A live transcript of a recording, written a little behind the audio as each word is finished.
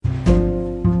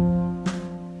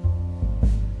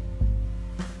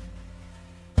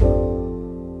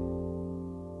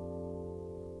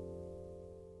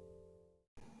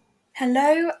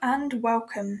Hello and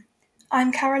welcome.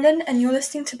 I'm Carolyn and you're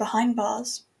listening to Behind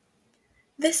Bars.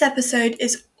 This episode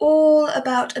is all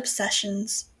about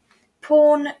obsessions.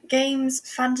 Porn, games,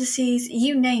 fantasies,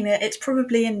 you name it, it's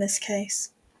probably in this case.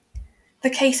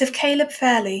 The case of Caleb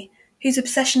Fairley, whose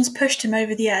obsessions pushed him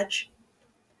over the edge.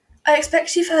 I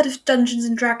expect you've heard of Dungeons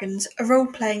 & Dragons, a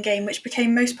role-playing game which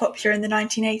became most popular in the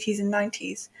 1980s and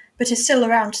 90s, but is still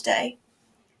around today.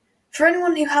 For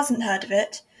anyone who hasn't heard of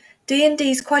it, D&D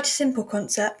is quite a simple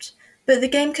concept, but the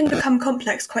game can become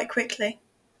complex quite quickly.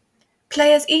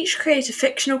 Players each create a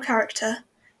fictional character.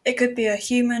 It could be a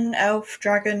human, elf,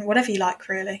 dragon, whatever you like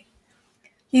really.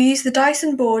 You use the dice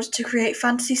and board to create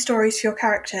fantasy stories for your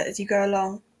character as you go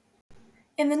along.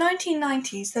 In the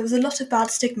 1990s, there was a lot of bad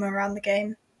stigma around the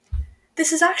game. This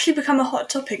has actually become a hot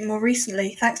topic more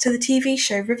recently thanks to the TV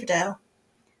show Riverdale.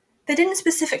 They didn't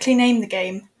specifically name the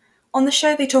game. On the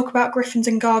show they talk about griffins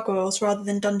and gargoyles rather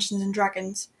than Dungeons and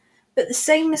Dragons, but the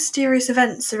same mysterious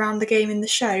events surround the game in the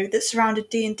show that surrounded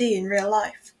D&D in real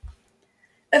life.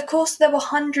 Of course, there were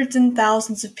hundreds and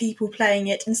thousands of people playing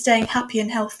it and staying happy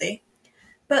and healthy,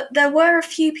 but there were a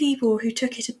few people who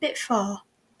took it a bit far.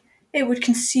 It would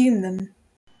consume them.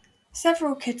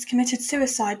 Several kids committed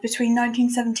suicide between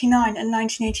 1979 and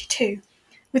 1982,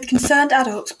 with concerned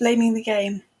adults blaming the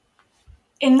game.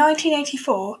 In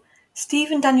 1984,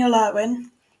 Steve and Daniel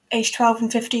Irwin, aged 12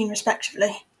 and 15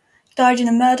 respectively, died in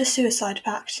a murder-suicide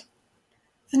pact.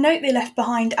 The note they left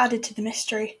behind added to the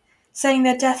mystery, saying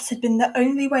their deaths had been the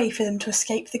only way for them to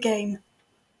escape the game.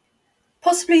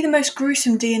 Possibly the most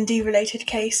gruesome D&D-related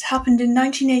case happened in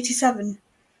 1987,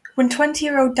 when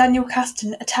 20-year-old Daniel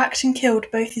Caston attacked and killed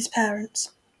both his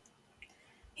parents.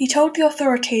 He told the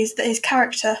authorities that his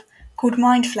character, called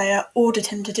Mind Flayer, ordered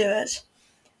him to do it.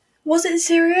 Was it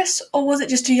serious, or was it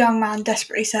just a young man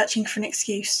desperately searching for an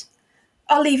excuse?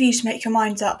 I'll leave you to make your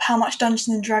minds up how much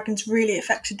Dungeons & Dragons really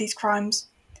affected these crimes.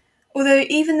 Although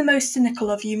even the most cynical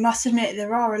of you must admit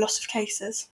there are a lot of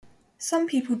cases. Some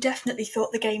people definitely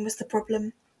thought the game was the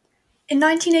problem. In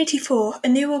 1984, a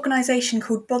new organisation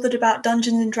called Bothered About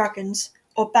Dungeons & Dragons,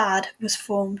 or BAD, was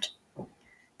formed.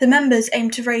 The members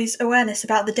aimed to raise awareness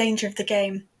about the danger of the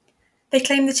game. They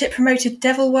claimed that it promoted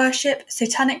devil worship,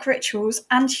 satanic rituals,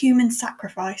 and human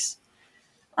sacrifice.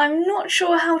 I'm not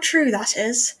sure how true that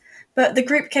is, but the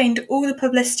group gained all the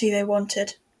publicity they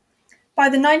wanted. By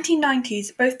the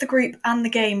 1990s, both the group and the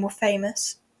game were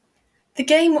famous. The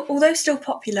game, although still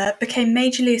popular, became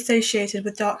majorly associated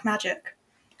with dark magic.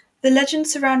 The legend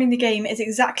surrounding the game is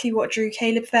exactly what drew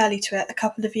Caleb Fairley to it a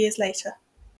couple of years later.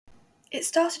 It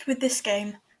started with this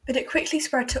game, but it quickly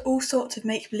spread to all sorts of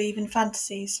make-believe and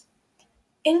fantasies.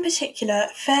 In particular,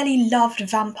 Fairley loved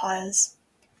vampires.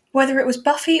 Whether it was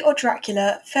Buffy or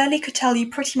Dracula, Fairley could tell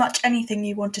you pretty much anything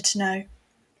you wanted to know.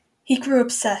 He grew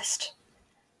obsessed.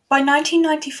 By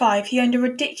 1995, he owned a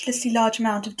ridiculously large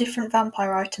amount of different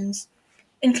vampire items,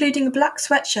 including a black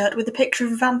sweatshirt with a picture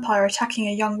of a vampire attacking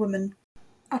a young woman.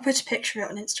 I'll put a picture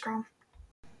of it on Instagram.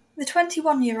 The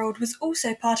 21-year-old was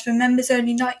also part of a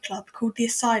members-only nightclub called the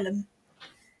Asylum.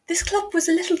 This club was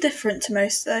a little different to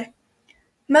most, though.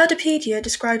 Murderpedia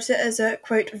describes it as a,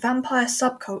 quote, vampire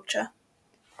subculture.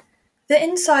 The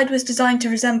inside was designed to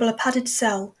resemble a padded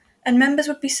cell, and members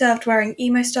would be served wearing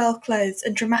emo-style clothes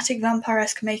and dramatic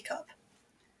vampiresque makeup.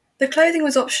 The clothing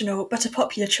was optional, but a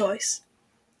popular choice.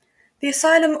 The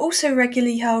Asylum also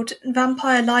regularly held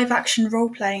vampire live-action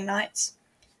role-playing nights,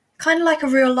 kind of like a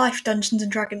real-life Dungeons &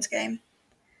 Dragons game.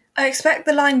 I expect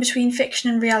the line between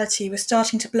fiction and reality was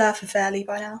starting to blur for Fairley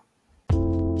by now.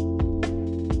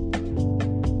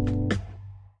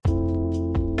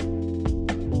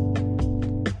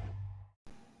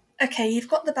 Okay, you've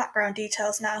got the background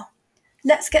details now.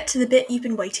 Let's get to the bit you've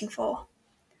been waiting for.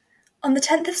 On the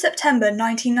 10th of September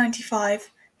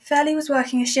 1995, Fairley was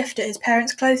working a shift at his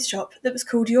parents' clothes shop that was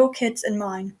called Your Kids and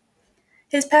Mine.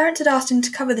 His parents had asked him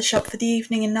to cover the shop for the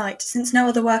evening and night since no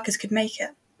other workers could make it.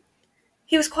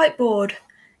 He was quite bored.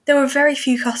 There were very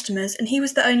few customers and he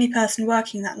was the only person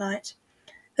working that night.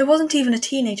 There wasn't even a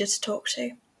teenager to talk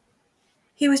to.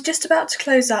 He was just about to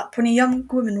close up when a young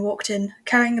woman walked in,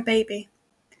 carrying a baby.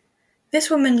 This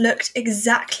woman looked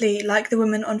exactly like the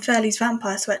woman on Fairley's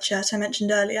vampire sweatshirt I mentioned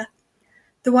earlier,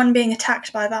 the one being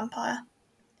attacked by a vampire.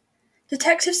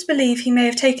 Detectives believe he may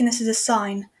have taken this as a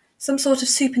sign, some sort of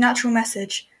supernatural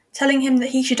message, telling him that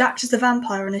he should act as the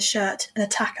vampire on his shirt and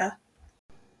attack her.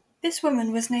 This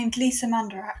woman was named Lisa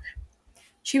Manderach.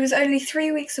 She was only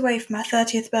 3 weeks away from her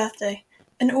 30th birthday,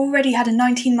 and already had a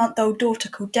 19-month-old daughter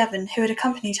called Devon who had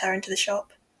accompanied her into the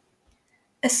shop.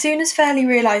 As soon as Fairley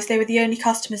realised they were the only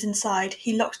customers inside,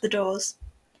 he locked the doors.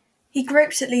 He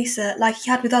groped at Lisa like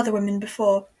he had with other women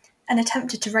before, and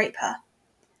attempted to rape her.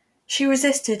 She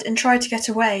resisted and tried to get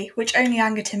away, which only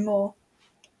angered him more.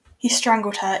 He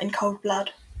strangled her in cold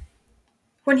blood.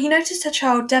 When he noticed her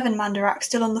child Devon Manderach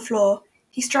still on the floor,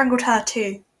 he strangled her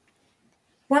too.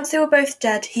 Once they were both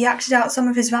dead, he acted out some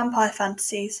of his vampire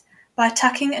fantasies by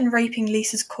attacking and raping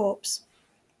Lisa's corpse.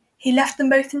 He left them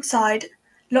both inside,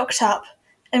 locked up,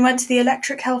 and went to the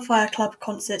Electric Hellfire Club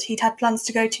concert he'd had plans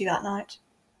to go to that night.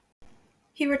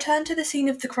 He returned to the scene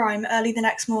of the crime early the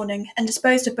next morning and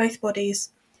disposed of both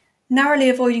bodies, narrowly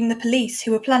avoiding the police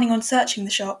who were planning on searching the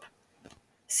shop.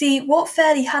 See, what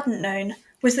Fairley hadn't known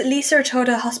was that Lisa had told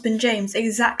her husband James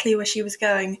exactly where she was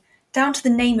going, down to the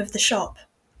name of the shop.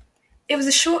 It was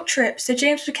a short trip, so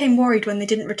James became worried when they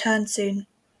didn't return soon.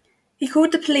 He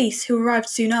called the police, who arrived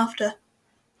soon after.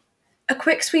 A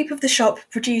quick sweep of the shop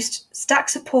produced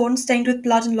stacks of porn stained with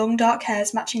blood and long dark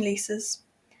hairs matching Lisa's,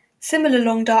 similar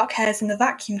long dark hairs in the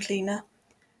vacuum cleaner,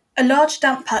 a large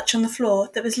damp patch on the floor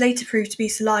that was later proved to be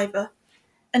saliva,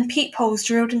 and peepholes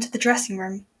drilled into the dressing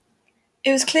room.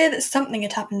 It was clear that something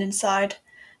had happened inside,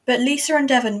 but Lisa and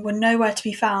Devon were nowhere to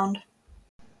be found.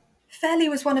 Fairley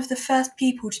was one of the first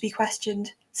people to be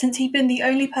questioned, since he'd been the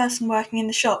only person working in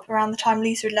the shop around the time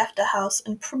Lisa had left her house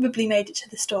and probably made it to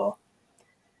the store.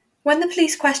 When the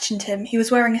police questioned him, he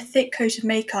was wearing a thick coat of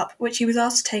makeup, which he was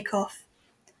asked to take off.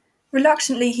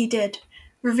 Reluctantly he did,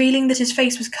 revealing that his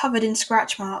face was covered in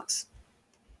scratch marks.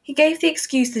 He gave the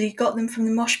excuse that he'd got them from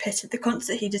the mosh pit at the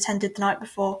concert he'd attended the night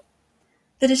before.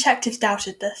 The detectives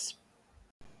doubted this.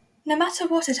 No matter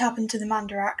what had happened to the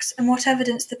Manderachs and what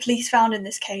evidence the police found in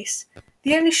this case,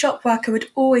 the only shop worker would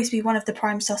always be one of the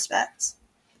prime suspects.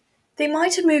 They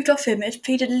might have moved off him if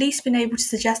he'd at least been able to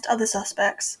suggest other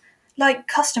suspects, like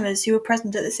customers who were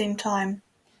present at the same time.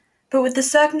 But with the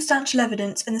circumstantial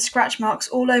evidence and the scratch marks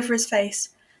all over his face,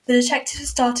 the detectives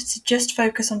started to just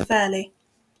focus on Fairley.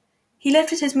 He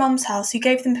lived at his mum's house, who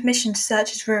gave them permission to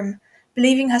search his room,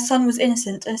 believing her son was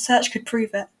innocent and a search could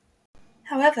prove it.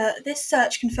 However, this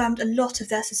search confirmed a lot of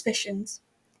their suspicions.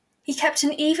 He kept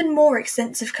an even more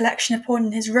extensive collection of porn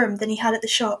in his room than he had at the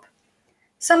shop.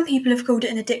 Some people have called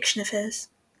it an addiction of his.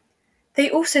 They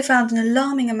also found an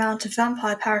alarming amount of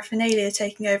vampire paraphernalia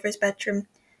taking over his bedroom,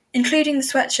 including the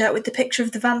sweatshirt with the picture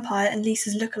of the vampire and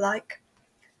Lisa's look-alike.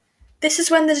 This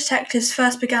is when the detectives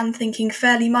first began thinking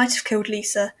Fairley might have killed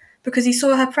Lisa, because he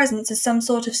saw her presence as some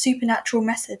sort of supernatural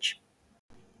message.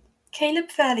 Caleb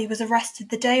Fairley was arrested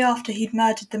the day after he'd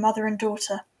murdered the mother and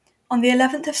daughter, on the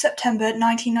 11th of September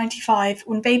 1995,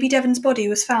 when baby Devon's body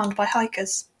was found by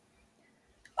hikers.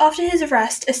 After his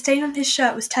arrest, a stain on his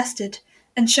shirt was tested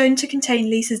and shown to contain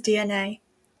Lisa's DNA.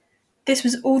 This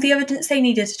was all the evidence they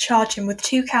needed to charge him with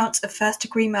 2 counts of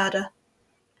first-degree murder.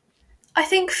 I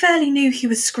think Fairley knew he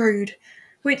was screwed,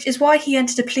 which is why he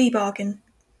entered a plea bargain.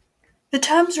 The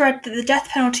terms read that the death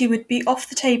penalty would be off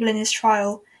the table in his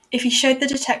trial if he showed the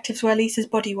detectives where Lisa's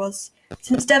body was,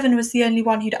 since Devon was the only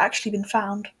one who'd actually been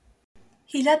found.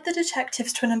 He led the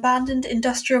detectives to an abandoned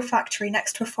industrial factory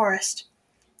next to a forest.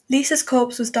 Lisa's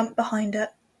corpse was dumped behind it.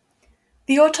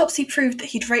 The autopsy proved that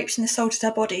he'd raped and assaulted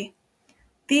her body.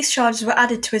 These charges were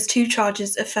added to his 2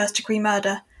 charges of first-degree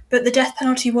murder, but the death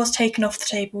penalty was taken off the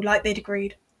table like they'd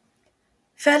agreed.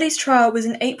 Fairley's trial was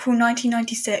in April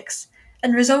 1996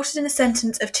 and resulted in a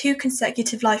sentence of 2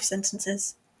 consecutive life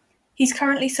sentences. He's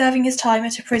currently serving his time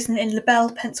at a prison in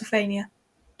LaBelle, Pennsylvania.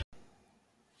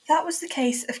 That was the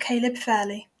case of Caleb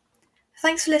Fairley.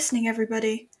 Thanks for listening,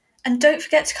 everybody, and don't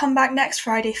forget to come back next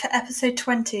Friday for episode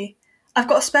 20. I've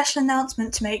got a special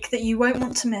announcement to make that you won't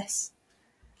want to miss.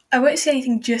 I won't say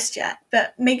anything just yet,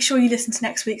 but make sure you listen to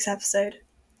next week's episode.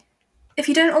 If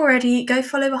you don't already, go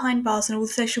follow Behind Bars on all the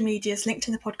social medias linked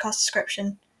in the podcast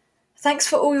description. Thanks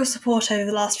for all your support over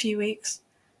the last few weeks.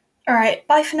 Alright,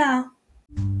 bye for now.